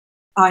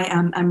I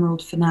am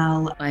Emerald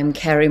Fennell. I'm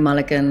Carey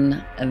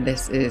Mulligan, and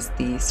this is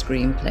the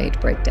Screenplayed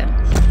Breakdown.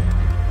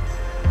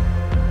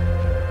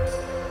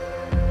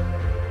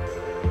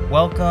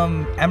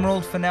 Welcome,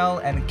 Emerald Fennell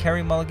and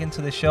Carey Mulligan,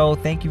 to the show.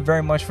 Thank you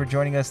very much for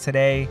joining us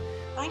today.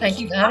 Thank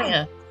you for having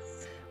us.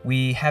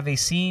 We have a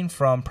scene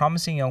from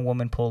Promising Young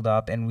Woman pulled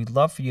up, and we'd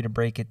love for you to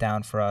break it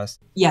down for us.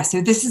 Yeah,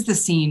 so this is the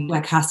scene where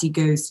Cassie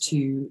goes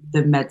to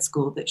the med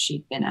school that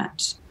she'd been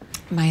at.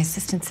 My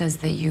assistant says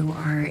that you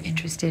are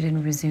interested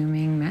in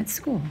resuming med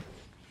school.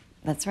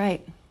 That's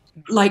right.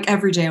 Like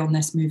every day on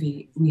this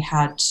movie, we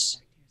had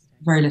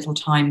very little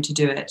time to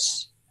do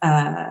it.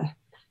 And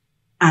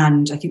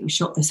I think we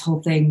shot this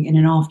whole thing in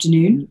an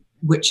afternoon,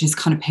 which is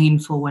kind of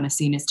painful when a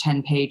scene is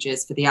 10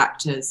 pages for the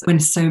actors, when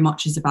so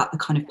much is about the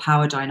kind of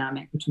power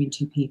dynamic between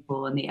two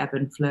people and the ebb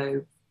and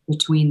flow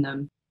between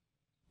them.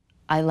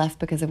 I left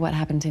because of what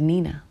happened to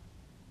Nina.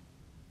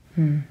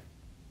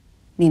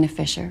 Nina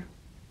Fisher.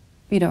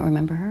 You don't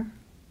remember her?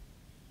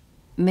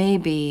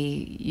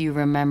 Maybe you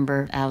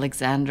remember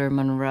Alexander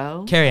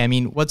Monroe? Carey, I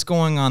mean, what's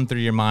going on through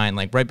your mind?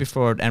 Like, right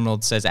before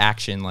Emerald says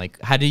action, like,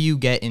 how do you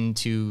get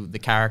into the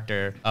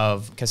character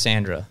of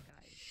Cassandra?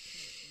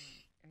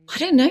 I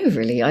don't know,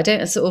 really. I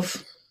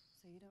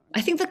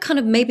think the kind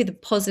of maybe the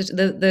positive,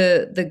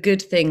 the good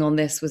thing on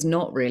this was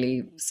not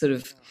really sort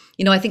of,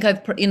 I think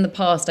in the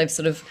past, I've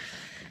sort of,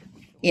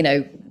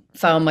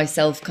 found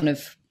myself kind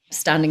of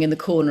standing in the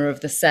corner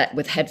of the set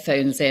with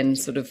headphones in,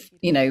 sort of,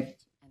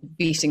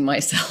 beating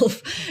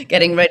myself,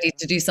 getting ready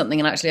to do something.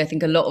 And actually, I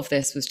think a lot of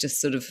this was just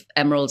sort of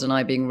Emerald and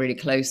I being really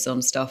close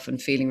on stuff and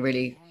feeling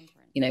really,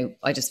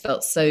 I just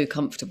felt so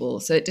comfortable.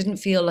 So it didn't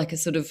feel like a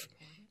sort of,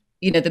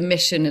 the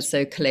mission is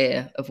so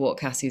clear of what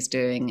Cassie's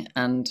doing.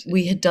 And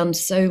we had done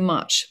so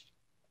much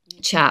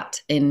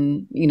chat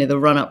in, the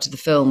run up to the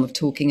film of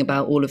talking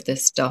about all of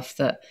this stuff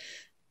that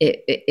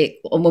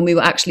when we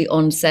were actually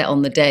on set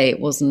on the day,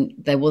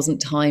 there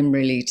wasn't time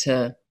really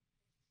to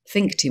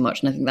think too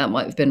much. And I think that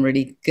might have been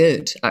really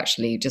good,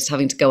 actually, just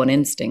having to go on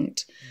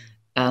instinct,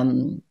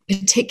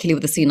 particularly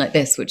with a scene like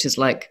this, which is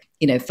like,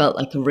 felt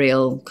like a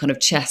real kind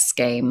of chess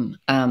game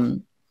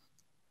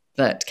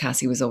that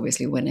Cassie was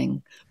obviously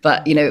winning.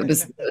 But, it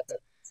was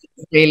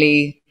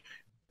really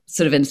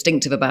sort of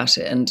instinctive about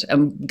it. And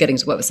getting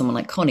to work with someone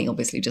like Connie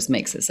obviously just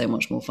makes it so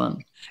much more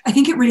fun. I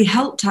think it really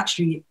helped,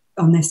 actually,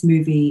 on this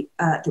movie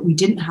that we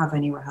didn't have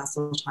any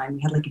rehearsal time.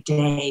 We had like a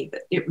day,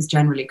 but it was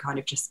generally kind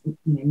of just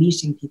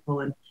meeting people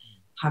and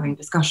having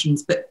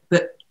discussions. But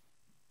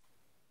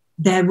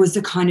there was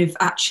a kind of,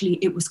 actually,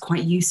 it was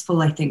quite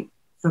useful, I think,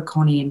 for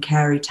Connie and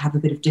Carey to have a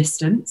bit of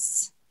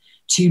distance,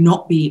 to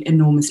not be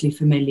enormously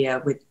familiar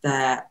with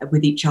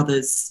each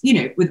other's,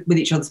 with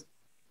each other's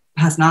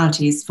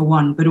personalities for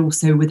one, but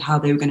also with how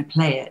they were going to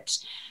play it.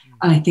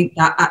 And I think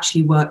that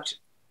actually worked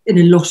in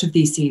a lot of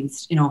these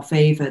scenes in our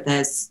favor.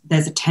 There's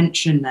a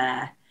tension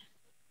there,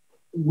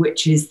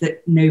 which is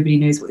that nobody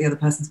knows what the other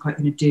person's quite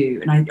going to do.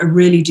 And I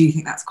really do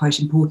think that's quite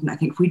important. I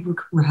think if we'd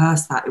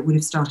rehearsed that, it would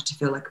have started to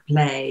feel like a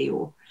play,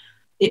 or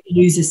it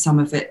loses some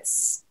of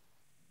its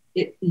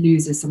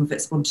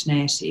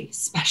spontaneity,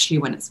 especially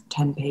when it's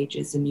 10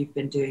 pages and you've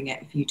been doing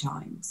it a few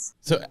times.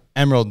 So,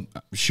 Emerald,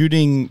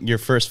 shooting your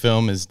first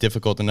film is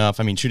difficult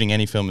enough. I mean, shooting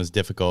any film is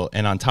difficult.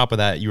 And on top of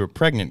that, you were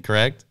pregnant,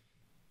 correct?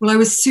 Well, I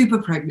was super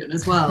pregnant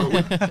as well.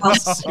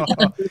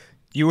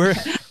 You were?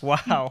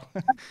 Wow.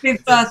 The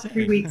first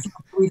 3 weeks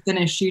after we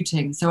finished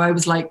shooting. So I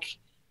was like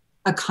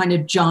a kind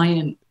of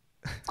giant,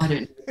 I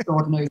don't know,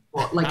 God knows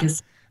what, like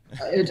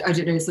I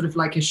don't know, sort of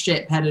like a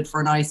ship headed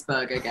for an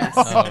iceberg, I guess.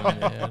 Oh,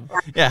 man.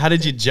 Yeah, how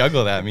did you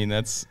juggle that? I mean,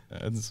 that's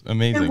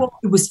amazing.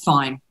 It was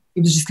fine.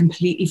 It was just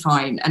completely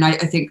fine. And I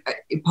think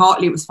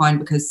partly it was fine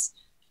because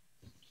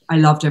I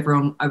loved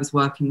everyone I was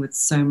working with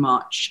so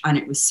much, and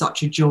it was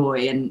such a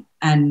joy.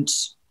 And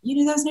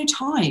there's no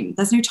time.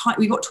 There's no time.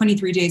 We got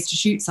 23 days to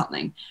shoot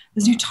something.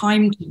 There's no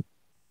time to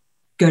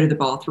go to the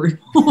bathroom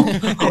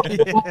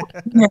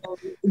or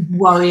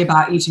worry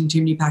about eating too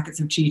many packets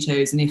of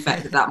Cheetos and the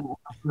effect that might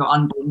have on your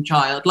unborn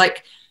child.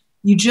 Like,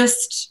 you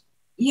just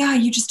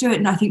do it.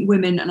 And I think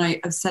women, and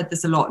I've said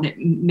this a lot, and it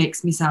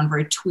makes me sound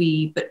very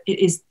twee, but it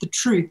is the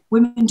truth.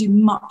 Women do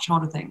much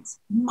harder things,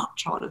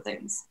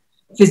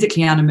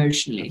 physically and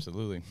emotionally.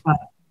 Absolutely.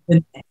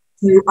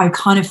 So I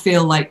kind of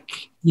feel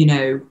like,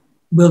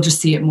 we'll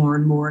just see it more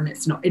and more, and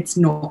it's not,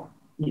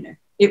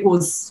 it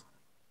was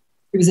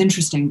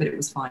interesting, but it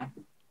was fine.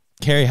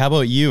 Carey, how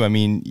about you? I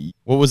mean,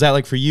 what was that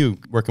like for you,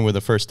 working with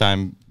a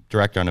first-time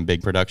director on a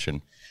big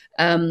production?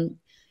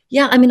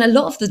 Yeah, I mean, a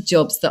lot of the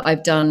jobs that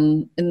I've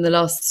done in the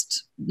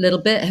last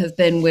little bit have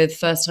been with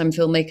first-time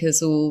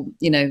filmmakers, or,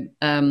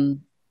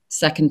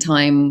 second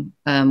time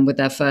with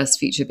their first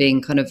feature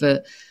being kind of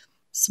a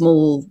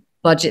small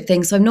budget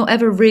thing. So I'm not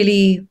ever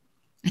really,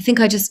 I think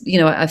I just,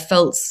 I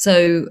felt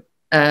so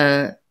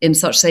in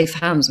such safe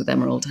hands with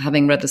Emerald,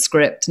 having read the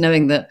script,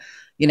 knowing that,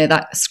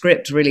 that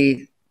script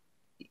really,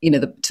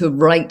 to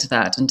write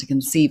that and to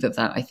conceive of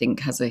that, I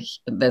think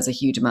there's a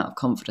huge amount of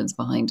confidence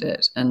behind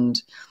it.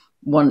 And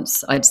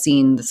once I'd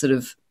seen the sort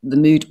of the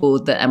mood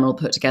board that Emerald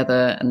put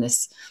together and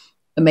this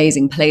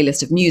amazing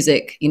playlist of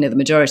music, you know, the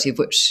majority of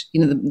which,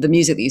 you know, the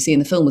music that you see in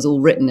the film was all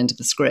written into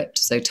the script.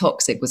 So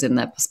Toxic was in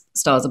there,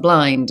 Stars Are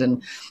Blind,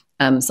 and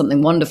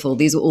Something Wonderful.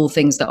 These were all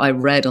things that I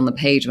read on the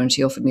page when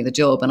she offered me the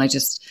job. And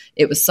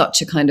it was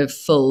such a kind of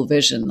full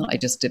vision that I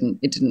just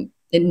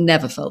it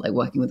never felt like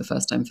working with a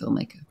first-time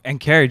filmmaker. And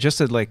Carey, just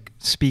to like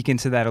speak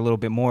into that a little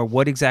bit more,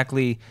 what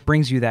exactly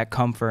brings you that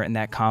comfort and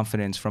that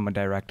confidence from a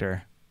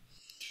director?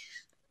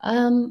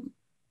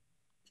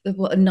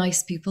 What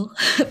nice people,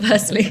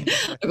 firstly.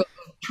 I've got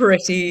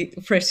pretty,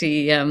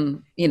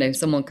 you know,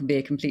 someone can be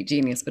a complete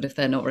genius, but if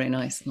they're not very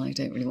nice, then I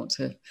don't really want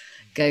to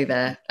go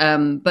there.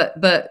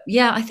 But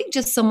yeah, I think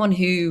just someone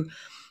who,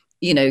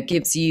 you know,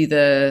 gives you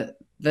the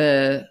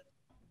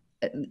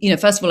you know,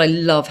 first of all, I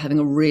love having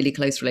a really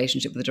close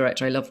relationship with the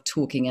director. I love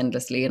talking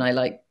endlessly, and I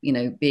like, you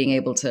know, being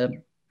able to,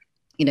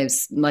 you know,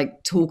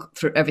 like talk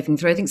through everything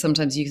through. I think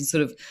sometimes you can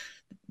sort of,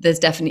 I've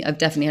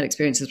definitely had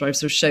experiences where I've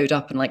sort of showed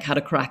up and like had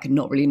a crack and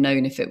not really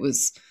known if it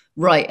was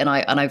right. And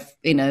I've,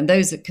 you know, and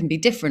those that can be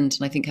different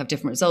and I think have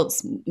different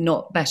results,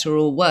 not better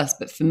or worse.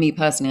 But for me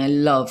personally, I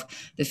love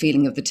the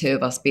feeling of the two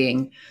of us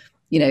being,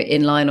 you know,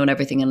 in line on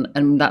everything.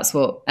 And that's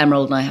what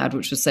Emerald and I had,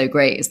 which was so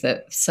great, is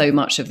that so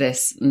much of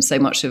this and so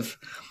much of,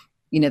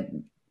 you know,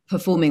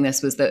 performing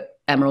this was that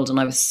Emerald and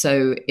I were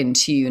so in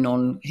tune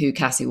on who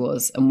Cassie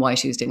was and why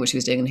she was doing what she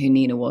was doing and who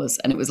Nina was.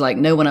 And it was like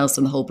no one else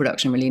in the whole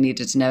production really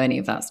needed to know any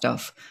of that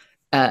stuff.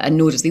 And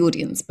nor does the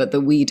audience, but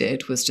that we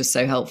did was just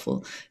so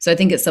helpful. So I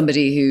think it's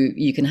somebody who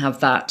you can have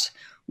that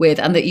with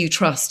and that you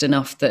trust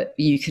enough that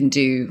you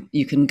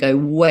can go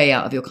way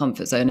out of your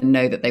comfort zone and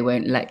know that they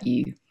won't let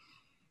you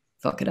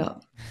fuck it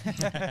up.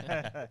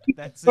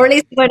 Or at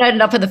least it won't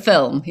end up in the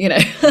film, you know.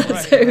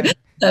 Right, so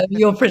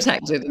you're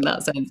protected in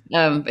that sense.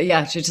 But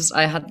yeah,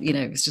 I had, you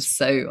know,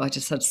 I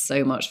just had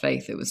so much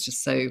faith. It was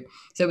just so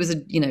it was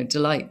a, you know,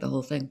 delight, the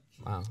whole thing.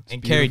 Wow.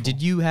 And Carey,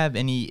 did you have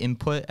any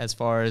input as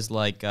far as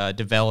like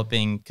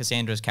developing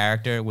Cassandra's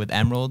character with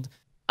Emerald?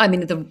 I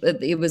mean,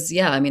 it was,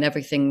 yeah, I mean,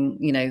 everything,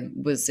 you know,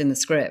 was in the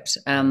script.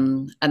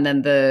 And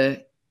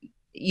then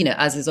you know,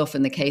 as is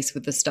often the case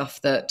with the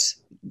stuff that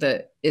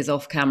is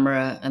off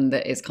camera and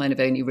that is kind of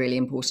only really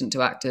important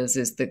to actors,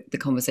 is the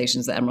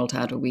conversations that Emerald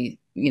had, where we,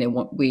 you know,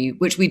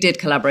 which we did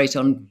collaborate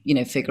on, you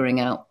know,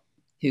 figuring out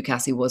who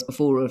Cassie was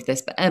before all of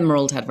this, but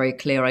Emerald had very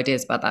clear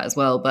ideas about that as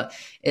well. But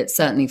it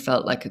certainly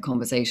felt like a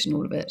conversation,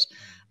 all of it.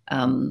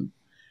 And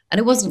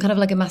it wasn't kind of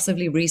like a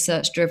massively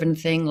research-driven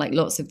thing. Like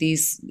lots of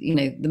these, you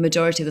know, the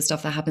majority of the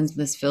stuff that happens in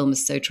this film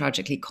is so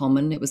tragically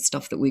common. It was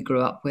stuff that we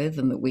grew up with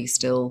and that we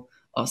still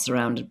are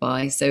surrounded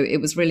by. So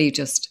it was really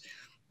just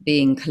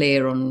being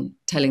clear on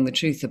telling the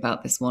truth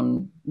about this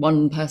one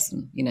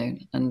person, you know,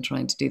 and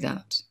trying to do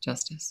that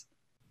justice.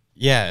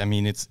 Yeah, I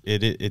mean,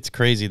 it's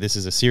crazy. This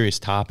is a serious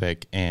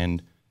topic,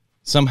 and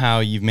somehow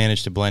you've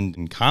managed to blend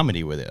in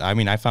comedy with it. I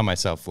mean, I found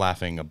myself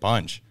laughing a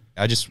bunch.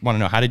 I just want to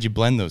know, how did you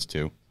blend those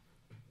two?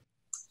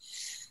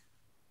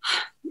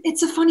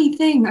 It's a funny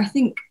thing. I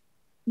think,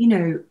 you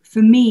know,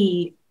 for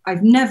me,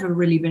 I've never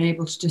really been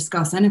able to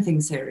discuss anything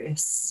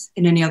serious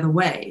in any other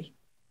way,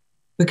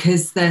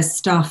 because there's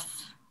stuff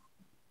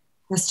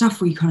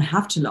where you kind of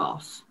have to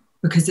laugh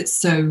because it's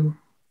so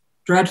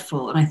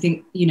dreadful. And I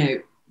think, you know,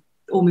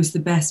 almost the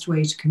best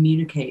way to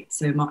communicate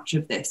so much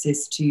of this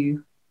is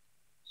to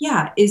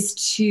kind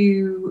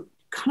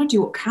of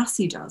do what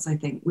Cassie does, I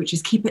think, which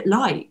is keep it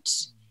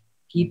light,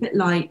 keep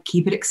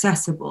it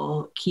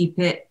accessible, keep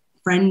it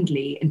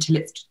friendly until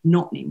it's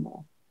not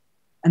anymore.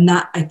 And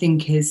that, I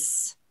think,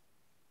 is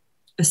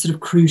a sort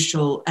of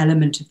crucial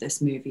element of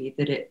this movie,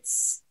 that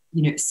it's,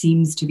 you know, it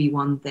seems to be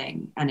one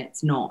thing and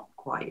it's not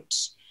quite.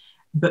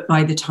 But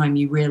by the time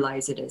you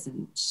realize it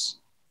isn't,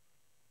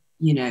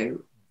 you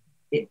know,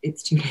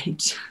 it's too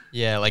late.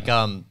 Yeah, like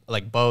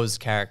Beau's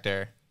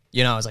character,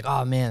 you know, I was like,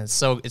 oh man, it's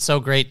so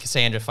great.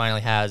 Cassandra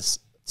finally has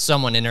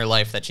someone in her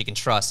life that she can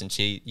trust and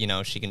she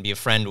can be a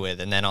friend with.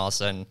 And then all of a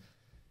sudden,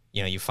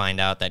 you know, you find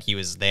out that he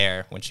was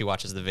there when she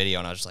watches the video,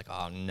 and I was just like,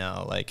 oh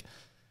no, like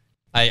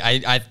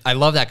I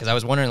love that, because I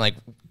was wondering, like,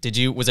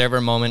 was there ever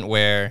a moment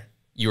where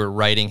you were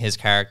writing his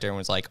character and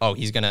was like, oh,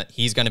 he's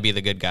gonna be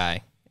the good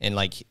guy and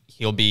like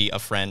he'll be a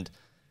friend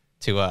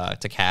to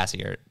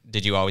Cassie, or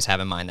did you always have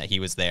in mind that he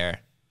was there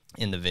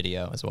in the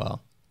video as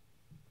well?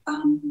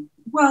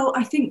 Well,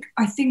 I think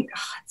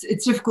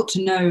it's difficult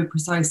to know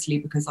precisely,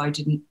 because I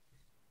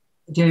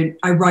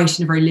write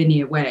in a very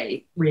linear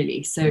way,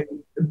 really. So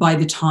by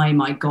the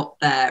time I got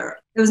there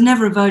was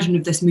never a version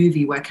of this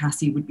movie where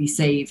Cassie would be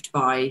saved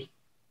by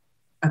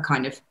a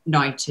kind of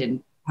knight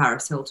in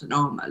Paris Hilton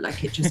armor.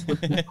 Like, it just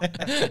wouldn't.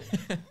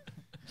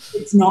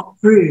 It's not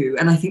true.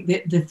 And I think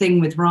that the thing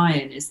with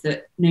Ryan is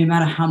that no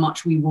matter how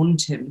much we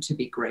want him to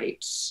be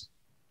great,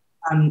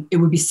 it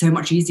would be so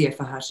much easier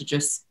for her to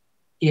just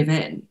give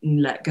in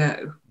and let go.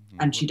 Mm-hmm.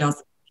 And she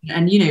doesn't.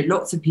 And, you know,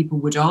 lots of people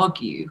would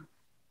argue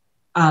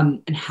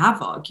and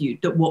have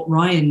argued that what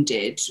Ryan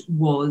did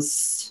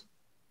was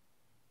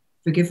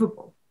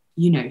forgivable.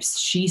 You know,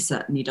 she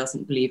certainly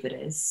doesn't believe it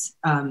is.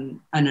 And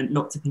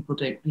lots of people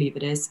don't believe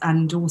it is.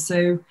 And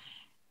also,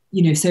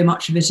 you know, so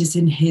much of it is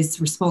in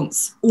his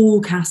response. All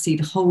Cassie,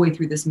 the whole way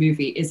through this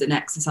movie, is an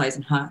exercise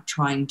in her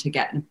trying to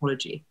get an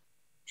apology,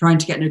 trying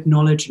to get an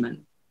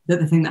acknowledgement that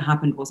the thing that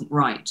happened wasn't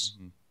right.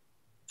 Mm-hmm.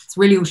 It's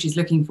really all she's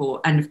looking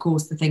for. And of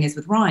course, the thing is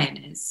with Ryan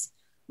is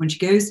when she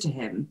goes to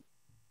him,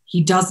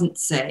 he doesn't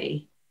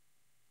say,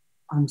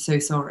 I'm so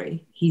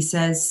sorry. He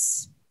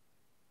says,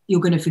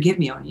 you're going to forgive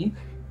me, aren't you?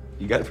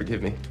 You got to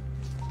forgive me.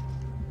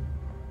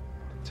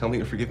 Tell me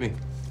to forgive me.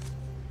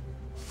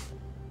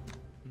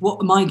 What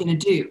am I going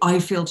to do? I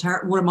feel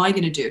terrible. What am I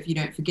going to do if you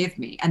don't forgive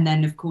me? And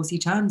then, of course, he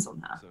turns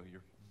on her.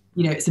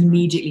 You know, it's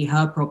immediately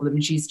her problem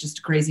and she's just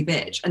a crazy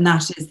bitch. And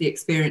that is the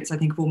experience, I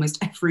think, of almost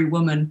every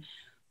woman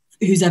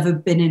who's ever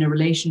been in a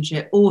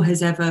relationship or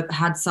has ever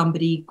had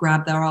somebody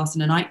grab their ass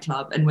in a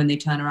nightclub. And when they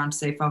turn around to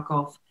say, fuck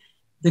off,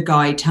 the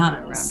guy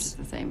turns. Around is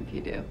the same if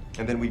you do.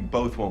 And then we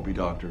both won't be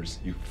doctors,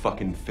 you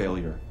fucking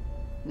failure.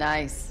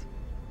 Nice.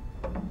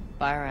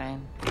 Bye,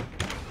 Ryan.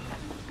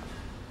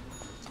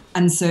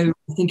 And so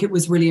I think it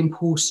was really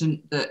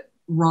important that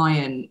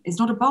Ryan is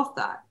not above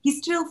that. He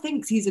still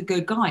thinks he's a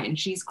good guy and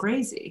she's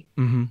crazy.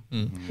 Mm-hmm.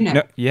 Mm-hmm. You know?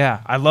 No,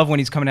 yeah, I love when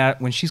she's coming out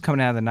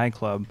of the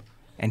nightclub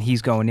and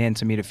he's going in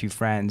to meet a few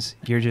friends.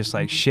 You're just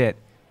like, shit,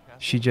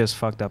 she just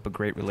fucked up a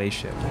great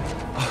relationship.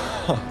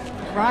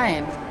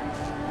 Ryan,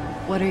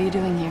 what are you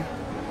doing here?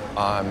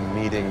 I'm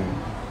meeting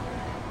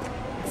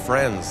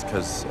friends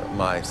because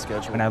my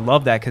schedule. And I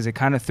love that because it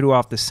kind of threw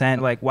off the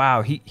scent. Like,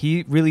 wow,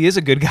 he really is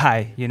a good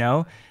guy, you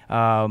know?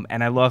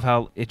 And I love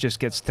how it just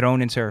gets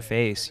thrown into her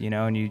face, you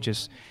know, and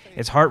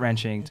it's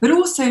heart-wrenching. But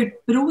also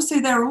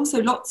there are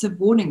also lots of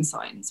warning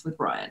signs with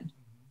Ryan.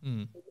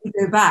 Mm. You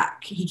go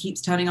back, he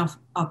keeps turning up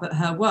at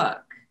her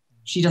work.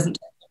 She doesn't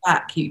turn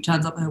back, he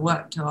turns up at her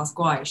work to ask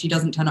why. She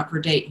doesn't turn up for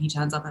a date, he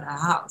turns up at her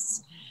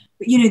house.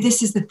 But, you know,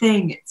 this is the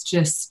thing. It's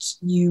just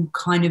you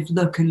kind of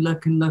look and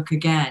look and look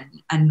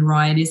again, and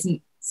Ryan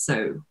isn't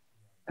so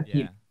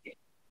appealing. Yeah.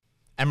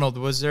 Emerald,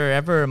 was there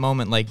ever a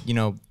moment, like, you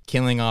know,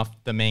 killing off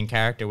the main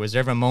character, was there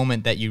ever a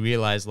moment that you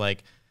realized,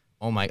 like,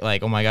 oh my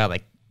God,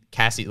 like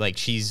Cassie, like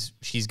she's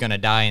gonna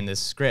die in this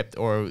script?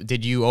 Or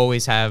did you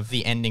always have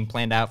the ending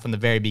planned out from the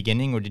very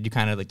beginning, or did you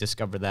kind of like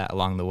discover that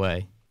along the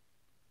way?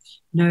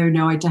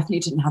 No, I definitely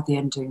didn't have the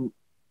ending.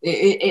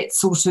 It's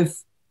sort of,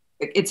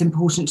 it's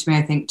important to me,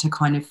 I think, to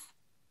kind of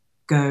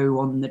go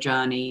on the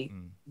journey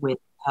with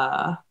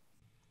her.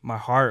 My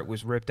heart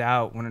was ripped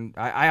out when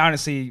I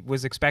honestly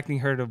was expecting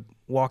her to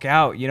walk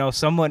out. You know,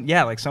 someone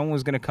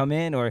was going to come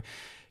in, or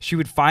she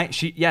would find,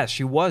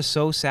 she was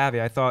so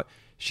savvy. I thought,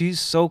 she's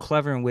so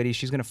clever and witty,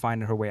 she's going to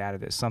find her way out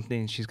of this.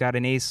 Something, she's got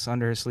an ace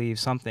under her sleeve,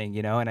 something,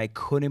 you know, and I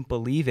couldn't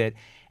believe it.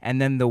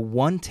 And then the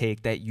one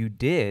take that you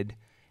did,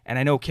 and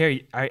I know,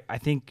 Carey, I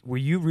think, were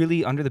you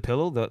really under the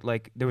pillow?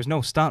 Like, there was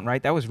no stunt,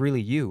 right? That was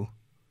really you.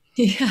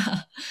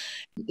 Yeah.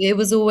 It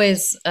was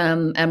always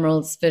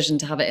Emerald's vision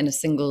to have it in a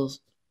single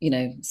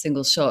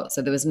shot.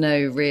 So there was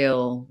no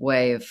real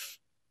way of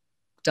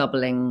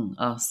doubling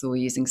us or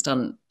using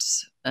stunt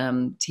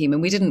team.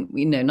 And we didn't,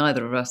 you know,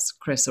 neither of us,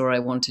 Chris or I,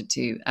 wanted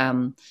to.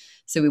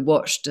 So we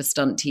watched a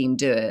stunt team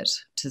do it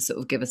to sort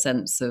of give a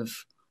sense of,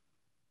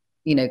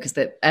 you know, because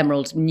the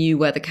Emerald knew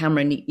where the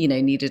camera,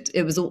 needed.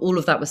 It was all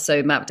of that was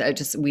so mapped out.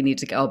 Just we need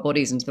to get our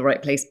bodies into the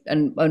right place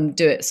and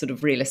do it sort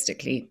of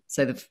realistically.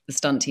 So the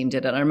stunt team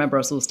did it. And I remember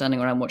us all standing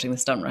around watching the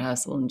stunt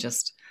rehearsal and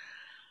just,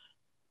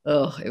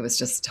 it was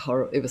just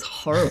horrible. It was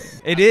horrible.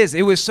 It is.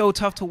 It was so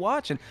tough to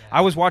watch. And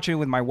I was watching it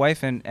with my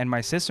wife and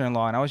my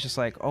sister-in-law, and I was just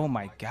like, oh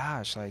my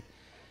gosh, like.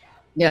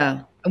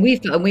 Yeah, and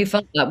we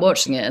felt that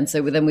watching it, and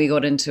so then we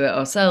got into it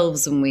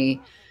ourselves, and we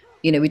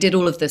did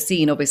all of the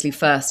scene obviously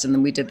first, and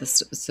then we did the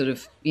sort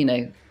of,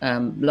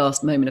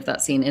 last moment of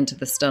that scene into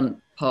the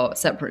stunt part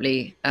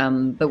separately.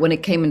 But when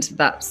it came into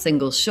that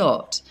single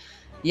shot,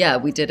 yeah,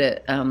 we did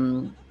it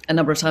a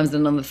number of times.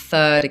 And on the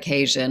third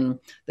occasion,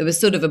 there was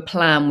sort of a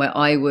plan where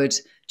I would,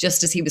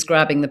 just as he was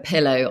grabbing the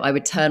pillow, I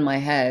would turn my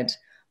head,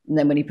 and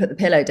then when he put the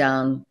pillow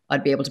down,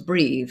 I'd be able to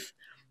breathe.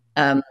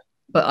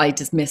 But I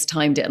just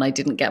mistimed it, and I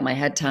didn't get my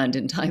head turned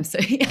in time.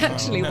 So he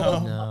actually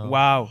won. No.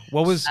 Wow.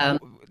 What was?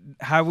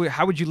 How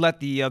would you let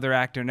the other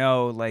actor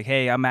know, like,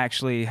 hey, I'm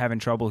actually having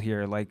trouble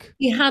here? Like,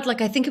 he had, like,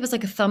 I think it was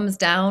like a thumbs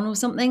down or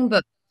something,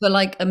 but for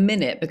like a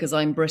minute, because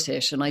I'm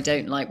British and I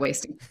don't like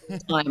wasting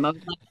time. I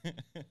was like,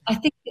 I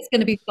think it's going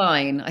to be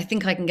fine. I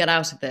think I can get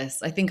out of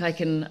this. I think I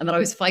can. And then I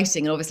was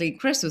fighting, and obviously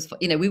Chris was,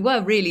 we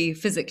were really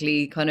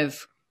physically kind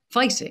of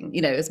fighting,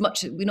 as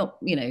much, we're not,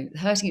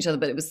 hurting each other,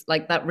 but it was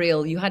like that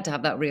real, you had to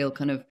have that real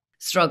kind of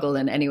struggle.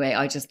 And anyway,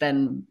 I just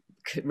then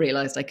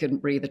realized I couldn't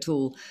breathe at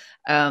all.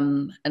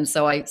 And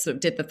so I sort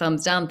of did the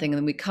thumbs down thing, and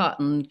then we cut,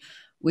 and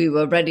we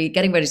were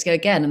getting ready to go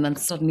again. And then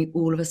suddenly,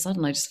 all of a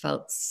sudden, I just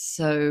felt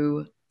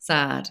so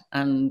sad.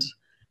 And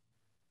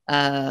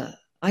I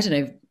don't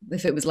know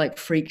if it was like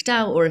freaked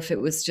out, or if it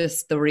was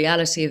just the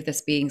reality of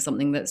this being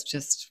something that's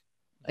just,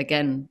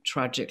 again,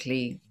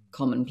 tragically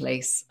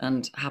commonplace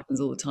and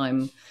happens all the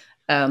time.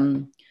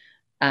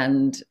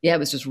 And yeah, it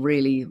was just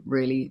really,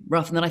 really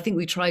rough. And then I think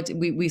we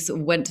sort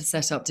of went to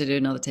set up to do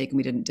another take and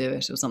we didn't do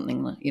it or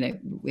something like,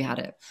 we had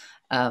it.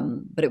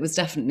 But it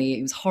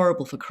was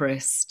horrible for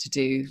Chris to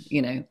do,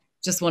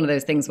 just one of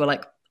those things where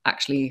like,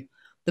 actually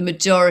the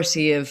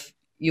majority of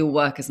your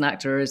work as an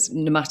actor is,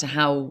 no matter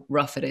how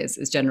rough it is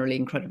generally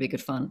incredibly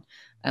good fun.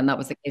 And that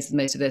was the case with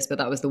most of this, but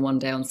that was the one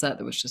day on set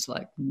that was just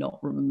like not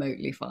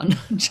remotely fun.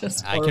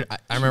 Just I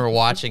remember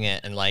watching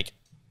it, and like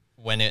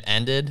when it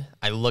ended,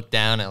 I looked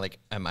down and like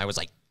I was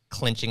like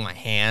clenching my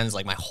hands,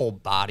 like my whole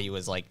body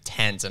was like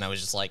tense, and I was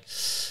just like,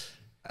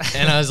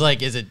 and I was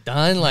like, is it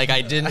done? Like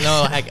I didn't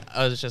know. Like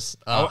I was just,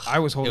 I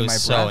was holding my breath. It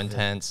was so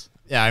intense.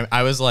 Yeah,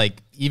 I was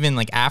like, even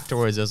like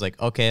afterwards, I was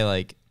like, okay,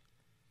 like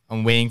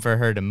I'm waiting for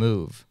her to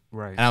move.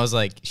 Right. And I was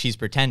like, she's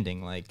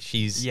pretending, like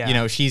she's,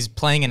 she's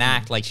playing an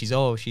act, like she's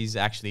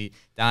actually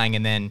dying.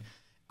 And then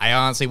I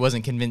honestly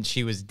wasn't convinced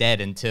she was dead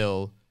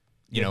until,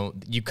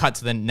 you cut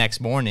to the next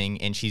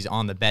morning and she's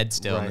on the bed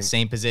still in the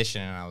same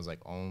position. And I was like,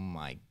 oh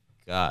my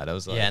God. I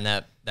was like, and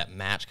that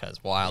match cut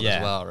is wild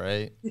as well,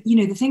 right?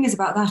 The thing is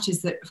about that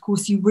is that, of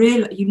course,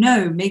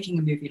 making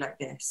a movie like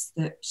this,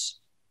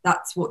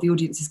 that's what the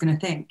audience is going to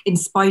think, in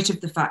spite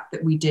of the fact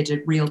that we did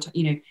a real,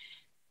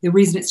 the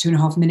reason it's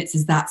 2.5 minutes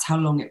is that's how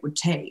long it would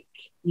take,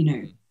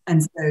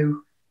 and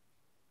so,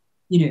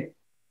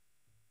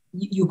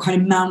 you're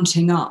kind of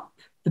mounting up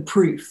the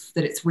proof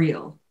that it's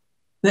real,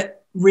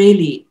 but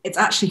really it's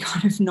actually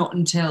kind of not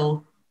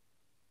until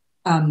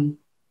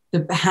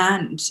the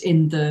hand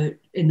in the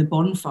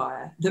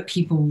bonfire that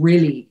people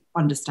really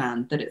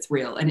understand that it's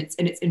real. And it's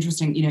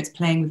interesting, it's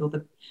playing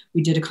with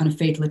we did a kind of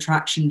fatal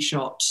attraction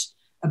shot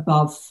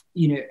above,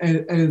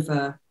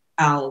 over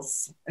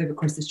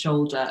Chris's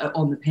shoulder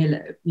on the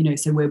pillow,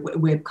 so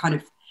we're kind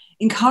of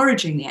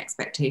encouraging the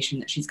expectation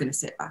that she's going to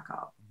sit back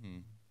up. Mm-hmm.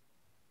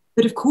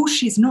 But of course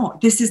she's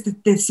not. This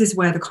is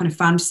where the kind of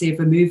fantasy of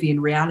a movie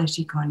and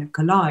reality kind of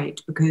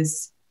collide,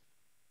 because,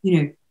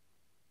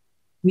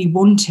 we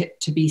want it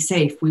to be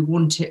safe. We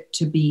want there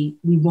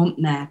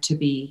to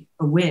be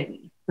a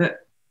win,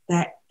 but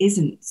there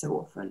isn't so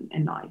often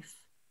in life.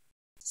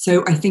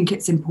 So I think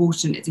it's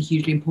a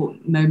hugely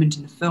important moment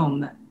in the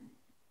film that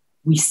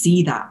we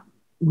see the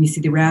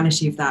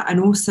reality of that. And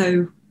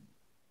also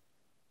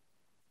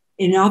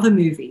in other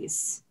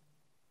movies,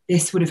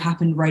 this would have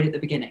happened right at the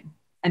beginning,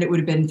 and it would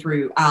have been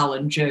through Al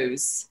and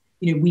Joe's,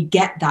 we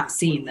get that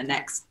scene the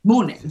next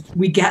morning.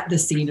 We get the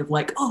scene of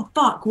like, oh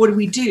fuck, what do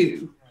we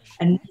do?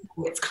 And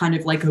it's kind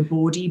of like a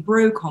bawdy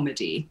bro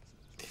comedy.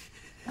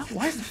 Now,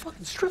 why is the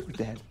fucking stripper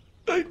dead?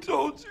 I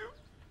told you.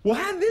 Well,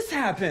 how did this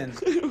happen?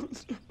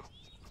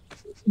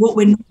 What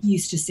we're not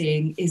used to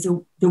seeing is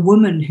the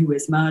woman who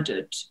is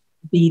murdered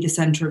be the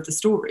center of the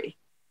story.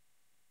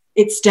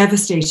 It's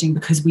devastating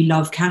because we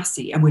love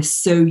Cassie and we're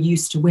so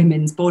used to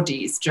women's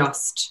bodies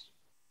just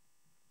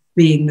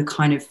being the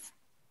kind of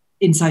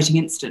inciting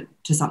incident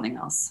to something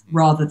else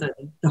rather than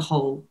the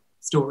whole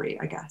story,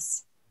 I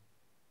guess.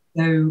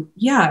 So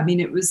yeah,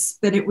 it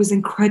was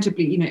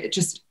incredibly,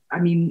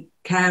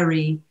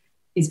 Carey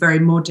is very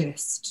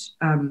modest,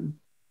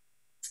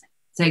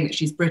 saying that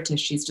she's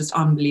British. She's just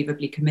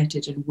unbelievably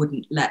committed and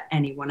wouldn't let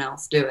anyone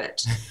else do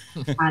it.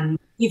 And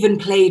even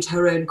played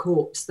her own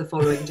corpse the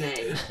following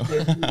day.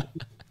 So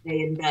lay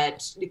in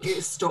bed,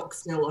 stock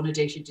still on a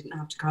day she didn't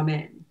have to come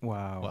in.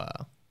 Wow.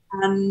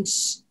 And,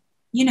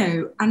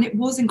 and it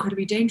was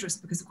incredibly dangerous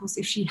because, of course,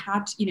 if she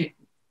had,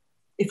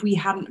 if we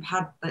hadn't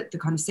had the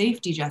kind of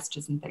safety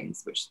gestures and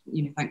things, which,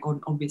 thank God,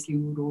 obviously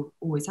we would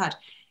always had,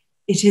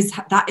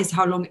 that is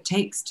how long it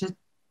takes to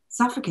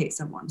suffocate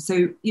someone.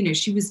 So,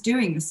 she was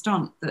doing a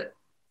stunt that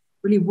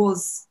really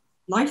was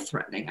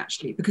life-threatening,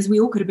 actually, because we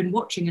all could have been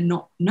watching and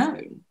not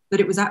known that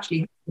it was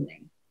actually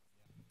happening.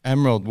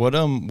 Emerald,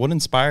 what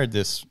inspired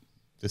this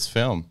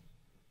film?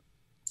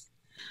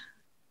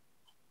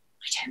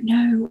 I don't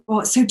know. Well,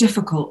 it's so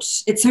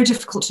difficult. It's so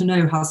difficult to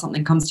know how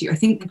something comes to you. I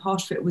think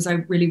part of it was I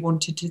really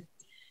wanted to,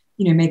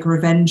 make a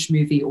revenge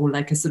movie, or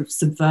like a sort of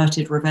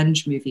subverted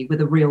revenge movie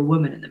with a real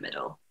woman in the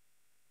middle.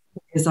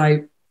 Because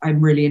I'm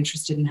really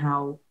interested in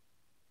how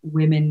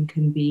women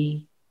can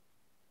be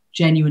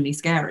genuinely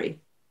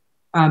scary.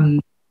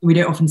 We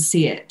don't often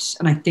see it.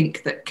 And I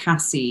think that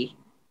Cassie,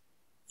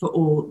 for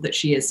all that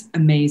she is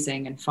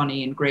amazing and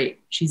funny and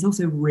great, she's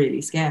also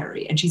really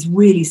scary. And she's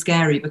really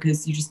scary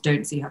because you just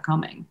don't see her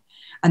coming.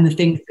 And the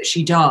things that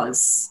she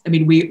does,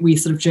 we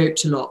sort of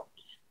joked a lot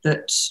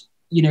that,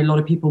 a lot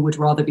of people would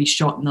rather be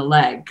shot in the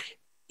leg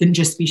than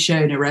just be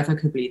shown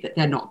irrevocably that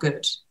they're not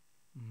good.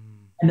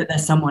 And that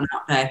there's someone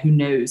out there who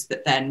knows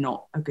that they're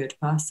not a good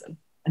person.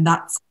 And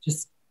that's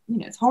just,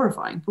 it's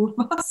horrifying for all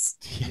of us.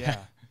 Yeah.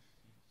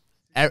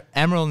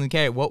 Emerald and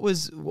Carey, what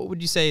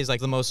would you say is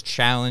like the most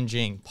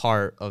challenging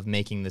part of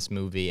making this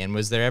movie? And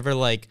was there ever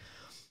like,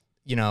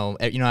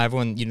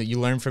 everyone, you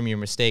learn from your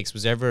mistakes.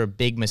 Was there ever a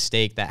big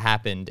mistake that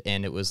happened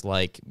and it was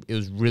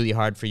really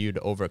hard for you to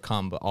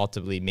overcome, but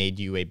ultimately made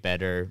you a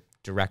better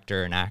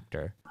director and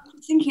actor?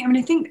 I'm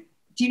thinking,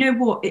 do you know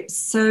what? It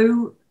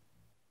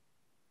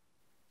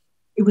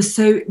it was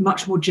so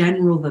much more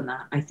general than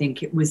that. I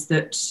think it was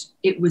that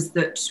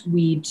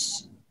we'd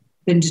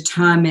been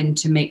determined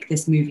to make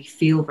this movie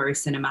feel very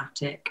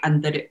cinematic,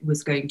 and that it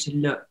was going to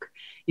look,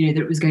 you know,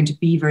 that it was going to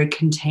be very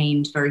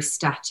contained, very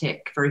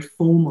static, very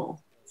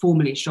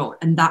formally shot.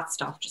 And that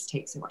stuff just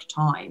takes so much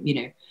time. You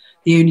know,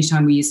 the only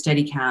time we use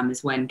Steadicam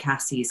is when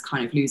Cassie's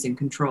kind of losing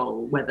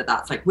control, whether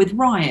that's like with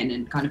Ryan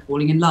and kind of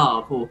falling in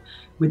love, or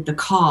with the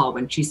car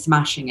when she's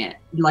smashing it.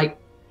 Like,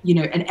 you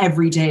know, and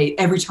every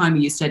time we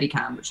use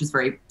Steadicam, which was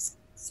very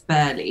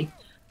sparely,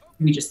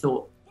 we just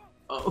thought,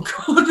 oh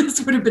God,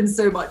 this would have been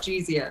so much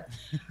easier.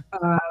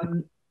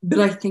 But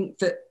I think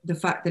that the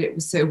fact that it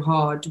was so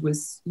hard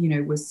was, you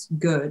know, was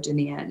good in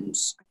the end.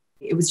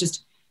 It was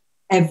just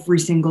every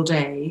single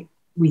day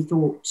we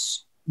thought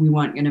we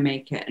weren't going to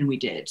make it, and we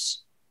did,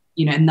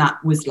 you know, and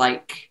that was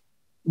like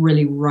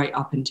really right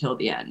up until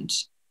the end.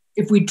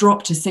 If we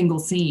dropped a single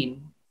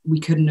scene,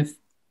 we couldn't have,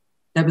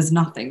 there was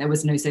nothing, there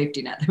was no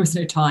safety net, there was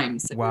no time.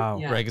 So, wow.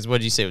 Yeah. Right, because what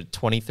did you say, it was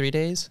 23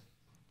 days?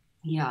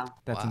 Yeah.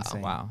 That's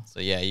insane. Wow. So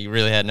yeah, you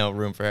really had no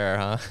room for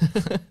error,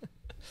 huh?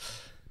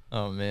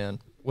 Oh man.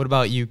 What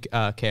about you,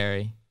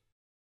 Carey?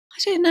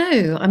 I don't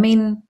know. I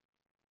mean,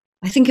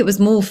 I think it was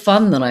more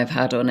fun than I've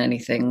had on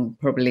anything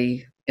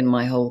probably in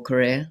my whole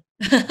career.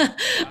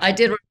 I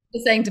did remember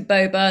saying to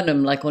Bo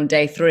Burnham, like on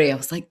day 3, I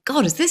was like,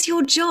 God, is this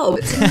your job?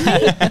 It's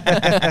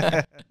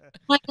amazing.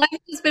 Like, I've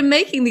just been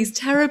making these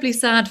terribly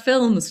sad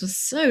films for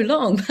so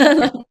long.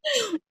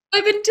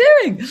 I've been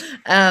doing.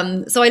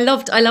 So I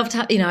loved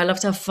how, you know, I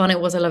loved how fun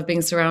it was. I loved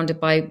being surrounded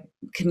by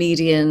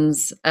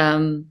comedians.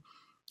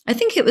 I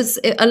think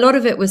a lot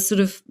of it was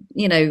sort of,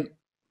 you know,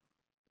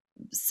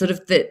 sort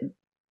of the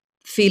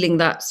feeling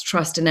that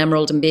trust in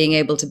Emerald and being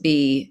able to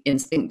be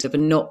instinctive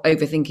and not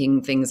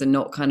overthinking things and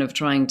not kind of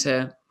trying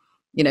to,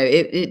 you know,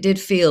 it did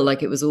feel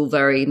like it was all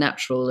very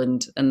natural,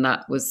 and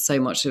that was so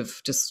much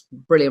of just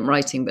brilliant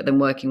writing, but then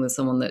working with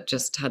someone that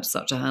just had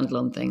such a handle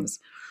on things.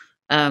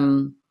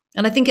 And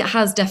I think it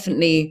has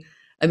definitely,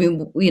 I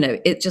mean, you know,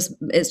 it's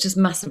just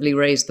massively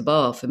raised the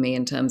bar for me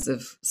in terms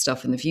of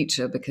stuff in the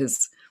future,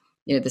 because,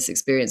 you know, this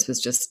experience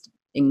was just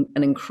an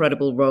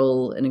incredible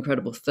role, an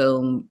incredible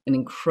film, an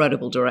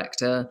incredible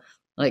director.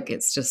 Like,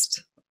 it's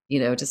just, you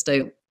know,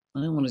 I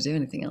don't want to do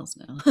anything else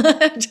now.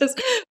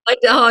 Just find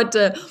it hard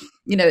to,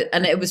 you know,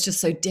 and it was just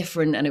so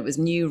different, and it was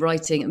new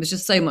writing. It was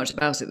just so much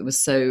about it that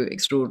was so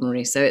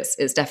extraordinary. So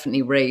it's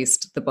definitely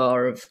raised the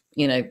bar of,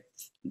 you know,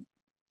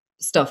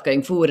 stuff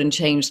going forward, and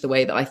changed the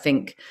way that I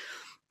think,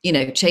 you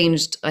know,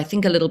 changed, I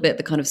think, a little bit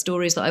the kind of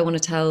stories that I want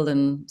to tell.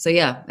 And so,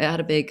 yeah, it had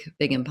a big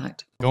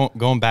impact.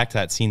 Going back to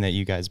that scene that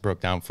you guys broke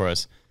down for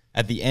us,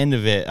 at the end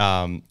of it,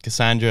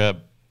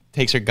 Cassandra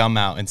takes her gum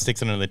out and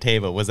sticks it under the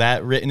table. Was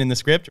that written in the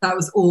script? That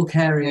was all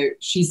Carey.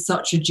 She's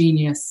such a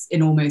genius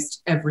in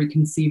almost every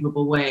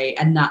conceivable way.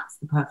 And that's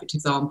the perfect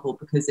example,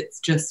 because it's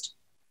just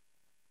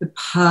the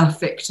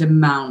perfect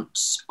amount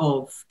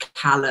of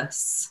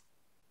callous,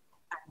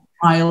 and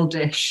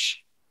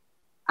childish,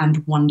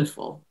 and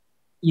wonderful.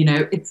 You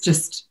know,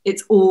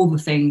 it's all the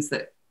things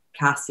that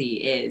Cassie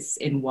is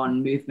in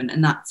one movement.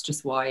 And that's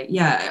just why,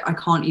 yeah, I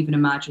can't even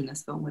imagine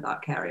this film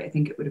without Carey. I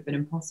think it would have been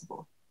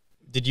impossible.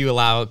 Did you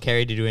allow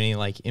Carey to do any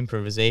like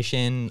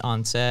improvisation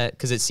on set?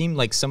 Because it seemed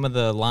like some of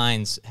the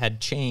lines had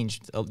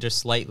changed just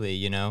slightly,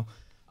 you know,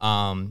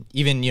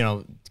 even, you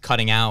know,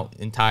 cutting out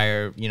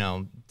entire, you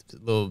know,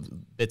 little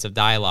bits of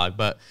dialogue.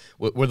 But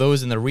were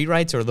those in the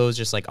rewrites, or were those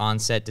just like on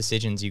set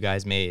decisions you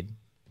guys made?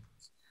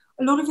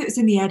 A lot of it was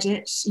in the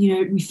edit. You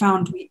know, we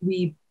found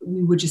we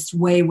were just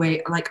way,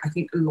 like I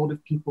think a lot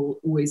of people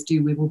always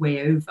do, we were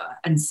way over.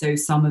 And so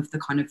some of the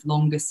kind of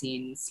longer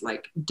scenes,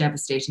 like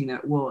devastating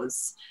that it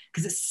was,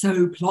 because it's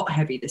so plot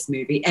heavy, this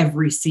movie,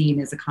 every scene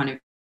is a kind of,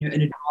 you know,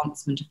 an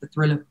advancement of the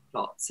thriller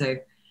plot. So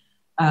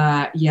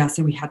yeah,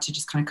 so we had to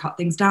just kind of cut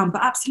things down.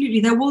 But absolutely,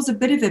 there was a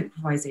bit of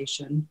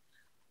improvisation.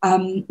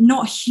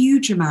 Not a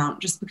huge amount,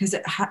 just because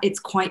it's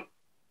quite,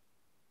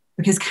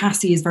 because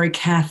Cassie is very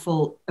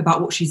careful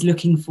about what she's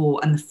looking for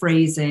and the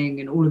phrasing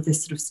and all of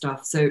this sort of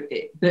stuff. So,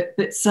 but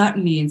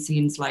certainly in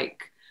scenes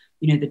like,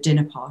 you know, the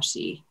dinner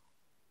party,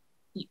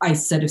 I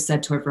sort of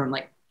said to everyone,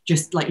 like,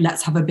 just like,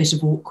 let's have a bit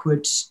of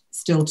awkward,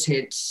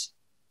 stilted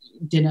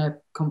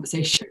dinner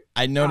conversation.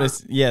 I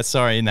noticed,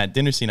 in that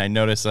dinner scene, I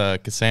noticed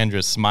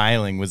Cassandra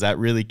smiling. Was that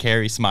really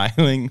Carey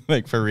smiling,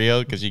 like for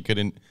real? Because she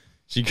couldn't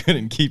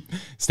keep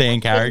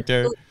staying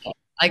character.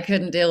 I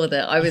couldn't deal with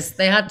it.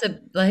 They had to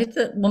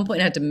at one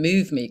point had to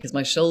move me because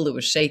my shoulder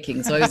was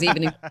shaking. So I was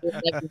even in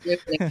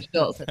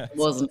shots that it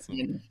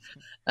wasn't.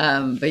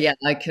 But yeah,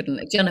 I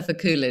couldn't. Jennifer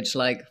Coolidge,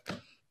 like,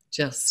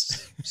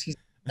 just she's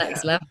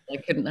next level. I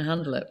couldn't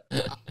handle it.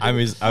 I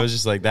was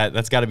just like that.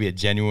 That's got to be a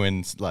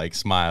genuine like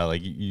smile.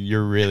 Like,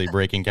 you're really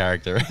breaking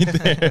character right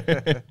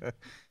there.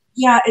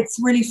 Yeah, it's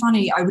really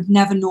funny. I would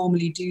never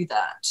normally do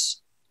that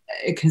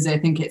because I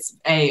think it's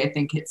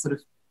sort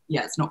of,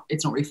 yeah, it's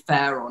not really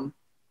fair on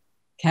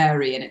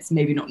Carey, and it's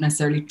maybe not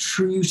necessarily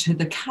true to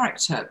the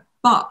character.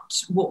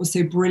 But what was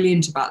so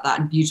brilliant about that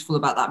and beautiful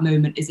about that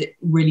moment is it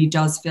really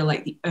does feel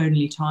like the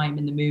only time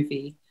in the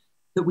movie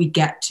that we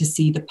get to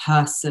see the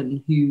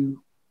person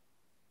who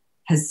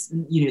has,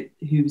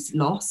 who's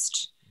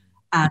lost.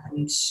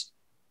 And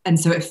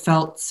so it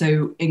felt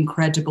so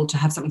incredible to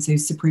have something so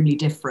supremely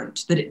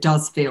different that it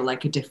does feel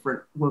like a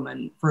different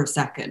woman for a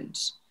second.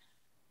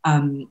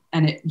 And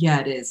it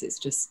is. It's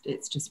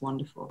just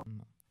wonderful.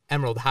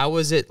 Emerald, how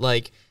was it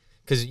like?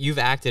 Because you've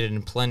acted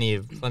in plenty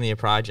of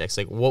projects.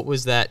 Like, what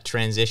was that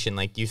transition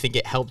like? Do you think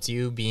it helped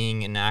you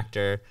being an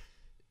actor,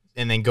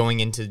 and then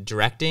going into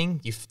directing?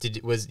 Do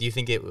you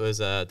think it was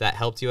that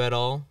helped you at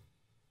all?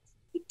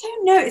 I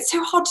don't know. It's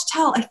so hard to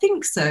tell. I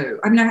think so.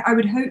 I mean, I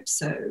would hope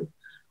so.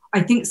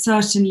 I think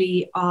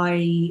certainly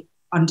I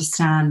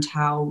understand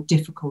how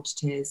difficult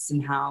it is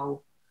and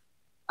how,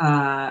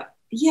 and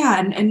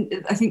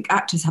I think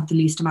actors have the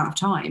least amount of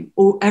time,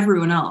 or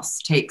everyone else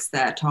takes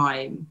their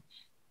time.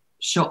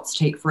 Shots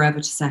take forever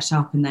to set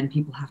up, and then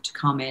people have to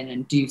come in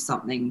and do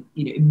something,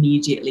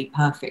 immediately,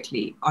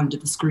 perfectly, under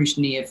the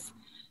scrutiny of,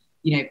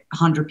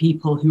 100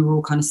 people who are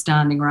all kind of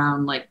standing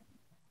around, like,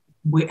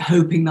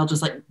 hoping they'll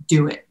just like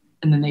do it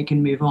and then they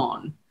can move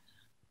on.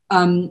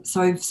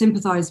 So I've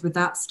sympathized with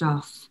that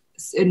stuff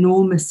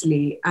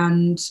enormously.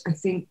 And I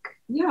think,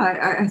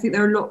 I think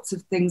there are lots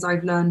of things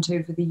I've learned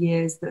over the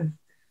years that have,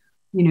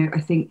 I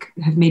think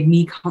have made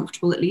me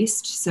comfortable at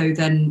least. So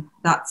then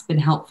that's been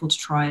helpful to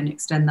try and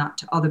extend that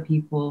to other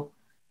people.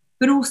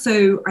 But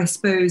also, I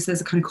suppose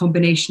there's a kind of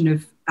combination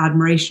of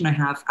admiration I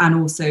have and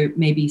also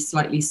maybe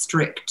slightly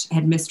strict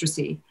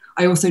headmistressy.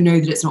 I also know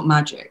that it's not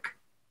magic.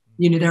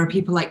 There are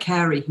people like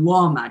Carey who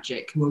are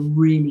magic, who are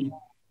really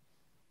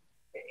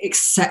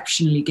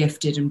exceptionally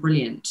gifted and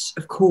brilliant,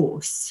 of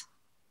course.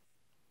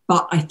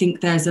 But I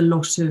think there's a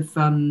lot of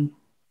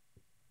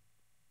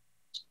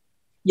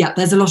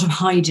there's a lot of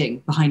hiding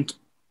behind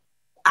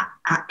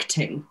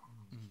acting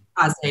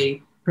as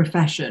a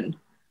profession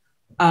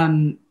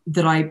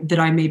that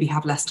I maybe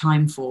have less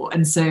time for.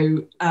 And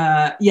so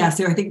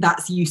so I think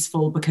that's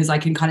useful because I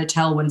can kind of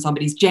tell when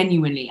somebody's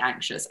genuinely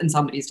anxious and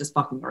somebody's just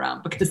fucking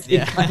around because they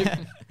kind of,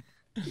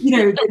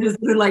 they're just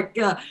sort of like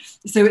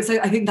so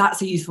I think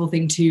that's a useful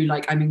thing too.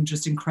 Like, I'm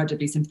just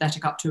incredibly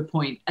sympathetic up to a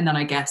point, and then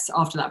I guess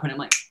after that point I'm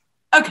like,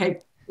 okay,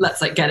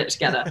 let's like get it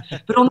together.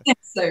 But on this,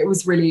 so it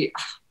was really,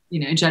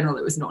 in general,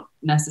 it was not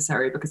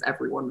necessary because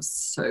everyone was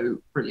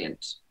so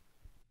brilliant.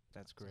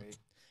 That's great.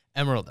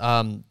 Emerald,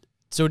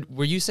 so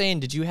were you saying,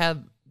 did you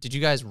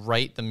guys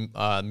write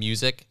the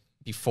music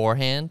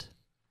beforehand?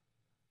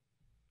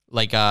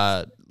 Like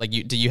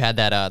you had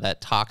that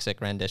Toxic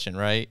rendition,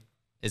 right?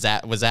 Was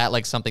that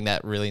like something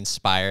that really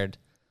inspired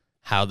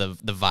how the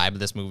vibe of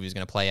this movie was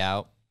going to play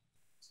out?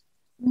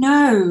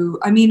 No,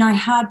 I mean, I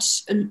had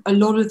a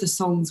lot of the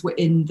songs were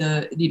in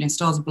the,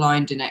 Stars Are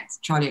Blind and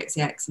Charlie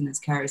XCX, and as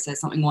Carey says,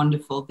 Something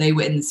Wonderful, they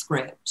were in the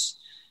script.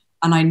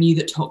 And I knew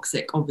that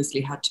Toxic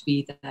obviously had to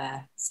be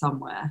there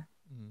somewhere,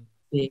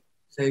 being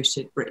a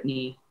devoted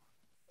Britney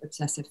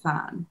obsessive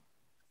fan.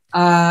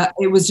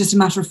 It was just a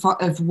matter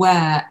of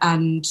where,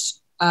 and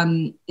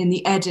in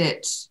the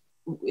edit,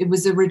 it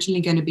was originally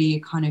going to be a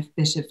kind of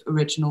bit of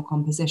original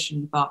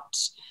composition,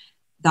 but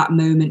that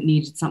moment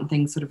needed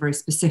something sort of very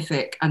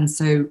specific. And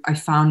so I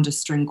found a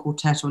string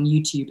quartet on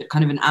YouTube,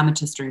 kind of an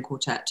amateur string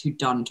quartet who'd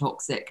done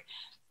Toxic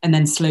and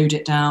then slowed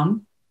it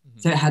down.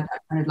 So it had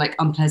that kind of like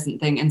unpleasant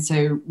thing. And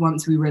so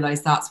once we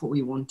realized that's what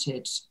we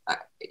wanted,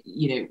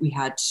 we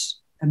had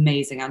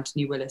amazing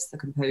Anthony Willis, the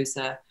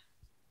composer,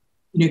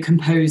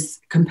 compose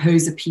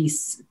a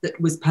piece that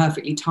was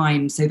perfectly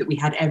timed so that we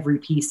had every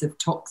piece of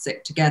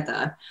Toxic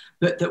together,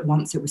 but that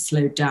once it was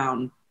slowed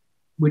down,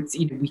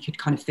 we could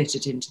kind of fit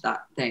it into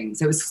that thing.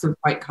 So it was sort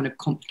of quite kind of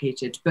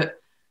complicated.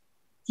 But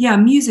yeah,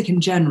 music in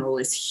general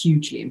is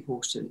hugely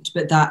important.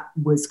 But that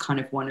was kind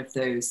of one of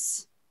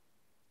those,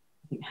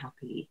 I think,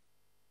 happy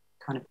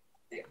kind of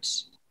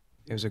perfect.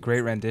 It was a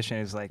great rendition.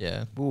 It was like,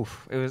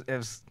 oof. It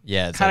was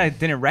kind of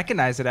didn't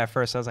recognize it at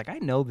first. I was like, I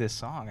know this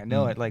song. I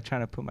know it, like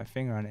trying to put my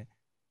finger on it.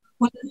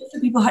 Well, lots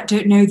of people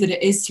don't know that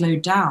it is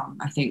slowed down,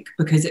 I think,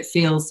 because it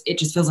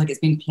just feels like it's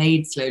being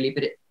played slowly,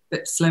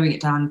 but slowing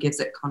it down gives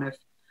it kind of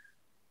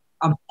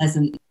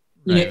unpleasant,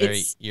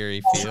 very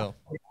eerie feel.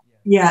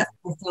 Yeah,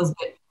 it feels a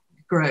bit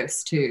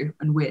gross too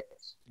and weird.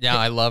 Yeah,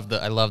 I love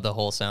the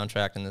whole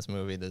soundtrack in this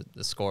movie.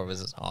 The score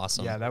was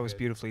awesome. Yeah, that was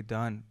beautifully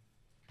done.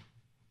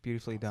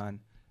 Beautifully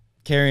done.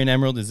 Carey and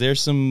Emerald, is there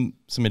some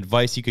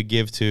advice you could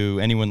give to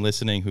anyone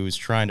listening who's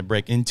trying to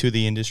break into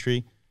the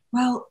industry?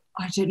 Well,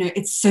 I don't know.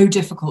 It's so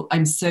difficult.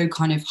 I'm so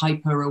kind of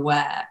hyper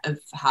aware of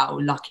how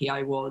lucky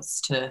I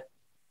was to,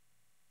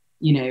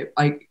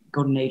 I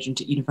got an agent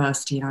at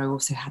university, and I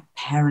also had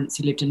parents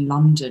who lived in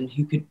London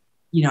who could,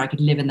 I could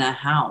live in their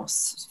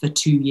house for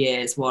 2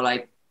 years while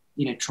I,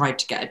 tried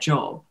to get a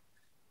job.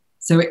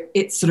 So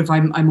it's sort of,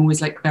 I'm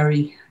always like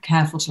very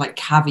careful to like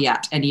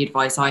caveat any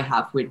advice I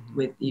have with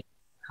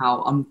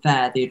how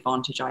unfair the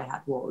advantage I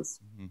had was.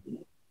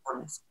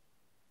 Honest.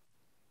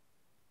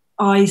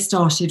 I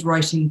started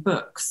writing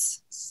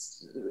books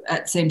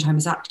at the same time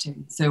as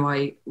acting. So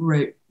I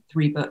wrote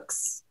 3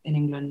 books in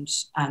England,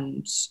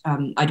 and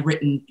I'd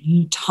written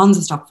tons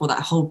of stuff for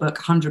that whole book,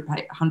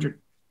 100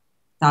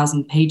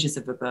 1,000 pages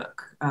of a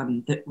book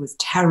that was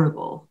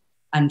terrible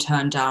and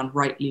turned down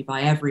rightly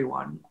by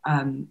everyone,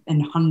 and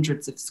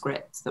hundreds of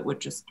scripts that were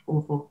just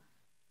awful.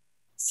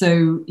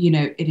 So, you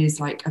know, it is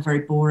like a very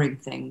boring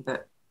thing,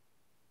 but,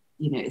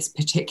 you know, it's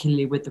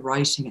particularly with the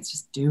writing, it's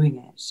just doing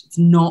it. It's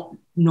not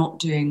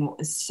doing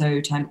what is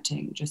so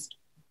tempting, just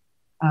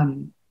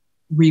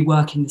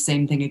reworking the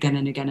same thing again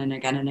and again and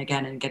again and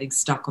again and getting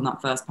stuck on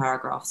that first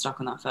paragraph, stuck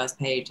on that first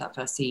page, that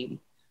first scene,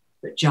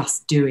 but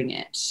just doing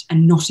it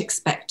and not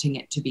expecting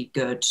it to be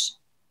good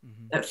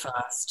at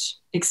first,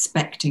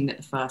 expecting that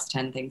the first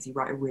 10 things you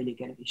write are really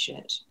going to be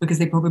shit, because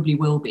they probably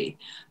will be,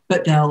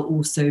 but they'll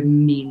also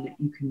mean that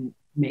you can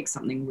make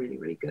something really,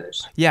 really good.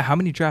 Yeah, how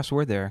many drafts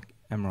were there,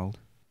 Emerald?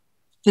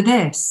 For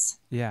this?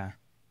 Yeah.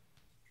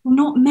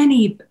 Not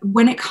many.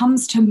 When it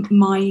comes to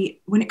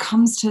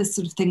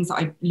sort of things that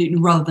I,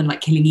 rather than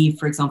like Killing Eve,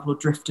 for example, or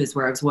Drifters,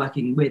 where I was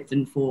working with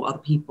and for other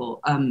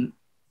people,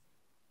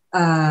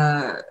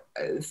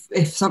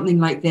 if something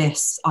like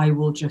this, I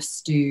will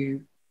just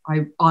do,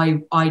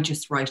 I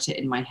just write it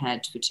in my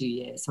head for 2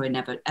 years. So I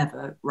never,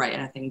 ever write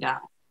anything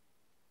down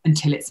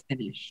until it's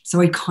finished.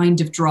 So I kind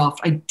of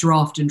draft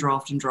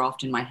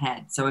in my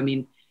head. So I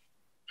mean,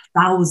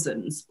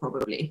 thousands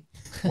probably.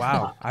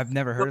 Wow, I've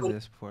never heard of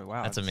this before.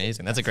 Wow, that's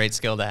amazing. That's a great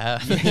skill to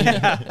have.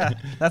 Yeah,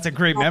 that's a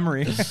great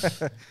memory.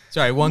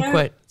 Sorry,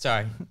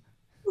 sorry.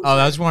 Oh,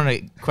 that was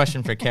a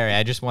question for Carey.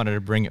 I just wanted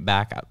to bring it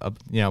back up,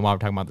 you know, while we're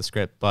talking about the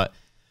script. But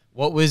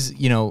what was,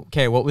 you know,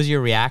 Carey, what was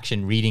your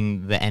reaction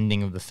reading the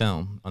ending of the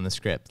film on the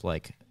script?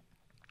 Like,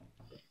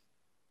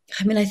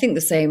 I mean, I think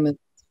the same with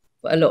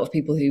a lot of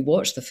people who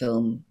watch the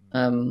film.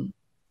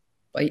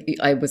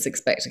 I was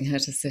expecting her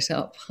to sit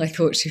up. I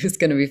thought she was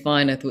going to be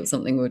fine. I thought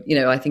something would, you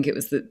know, I think it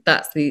was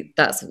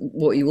that's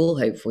what you all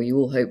hope for. You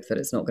all hope that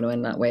it's not going to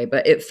end that way,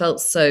 but it felt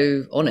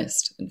so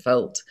honest and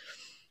felt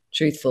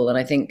truthful. And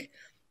I think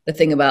the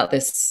thing about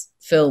this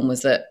film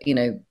was that, you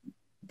know,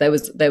 there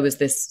was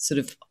this sort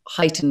of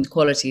heightened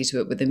quality to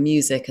it with the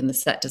music and the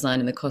set design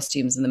and the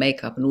costumes and the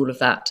makeup, and all of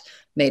that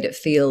made it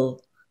feel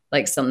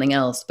like something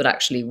else. But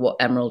actually what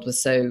Emerald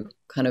was so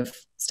kind of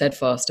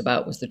steadfast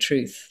about was the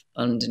truth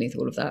underneath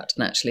all of that.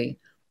 And actually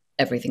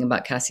everything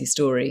about Cassie's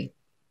story,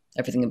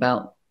 everything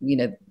about, you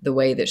know, the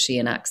way that she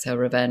enacts her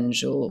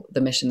revenge or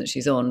the mission that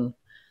she's on,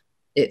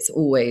 it's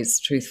always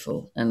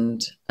truthful.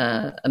 And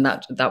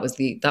that was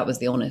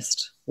the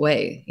honest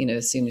way, you know.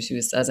 As soon as she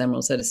was, as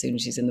Emerald said, as soon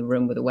as she's in the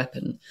room with a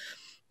weapon,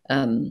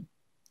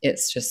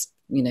 it's just,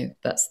 you know,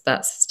 that's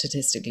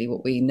statistically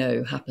what we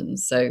know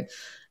happens. So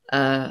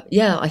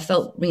yeah, I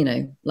felt, you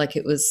know, like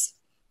it was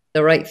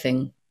the right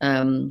thing.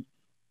 And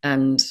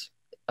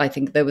I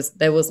think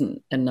there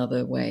wasn't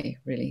another way,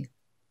 really.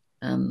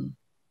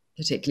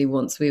 Particularly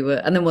once we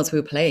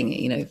were playing it,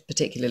 you know,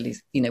 particularly,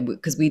 you know,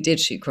 because we did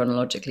shoot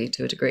chronologically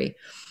to a degree,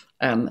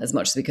 as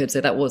much as we could.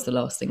 So that was the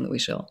last thing that we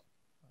shot.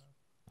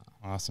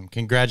 Awesome.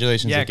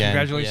 Congratulations again.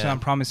 Congratulations on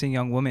Promising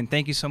Young Woman.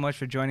 Thank you so much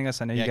for joining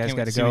us. I know you guys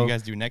got to go. What you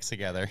guys do next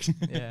together.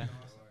 Yeah.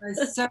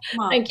 So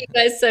much. Thank you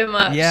guys so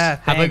much. Yeah.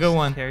 Have a good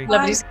one. Carey.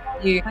 Lovely to see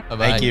you. Bye-bye.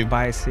 Thank you.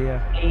 Bye. See ya.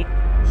 Bye.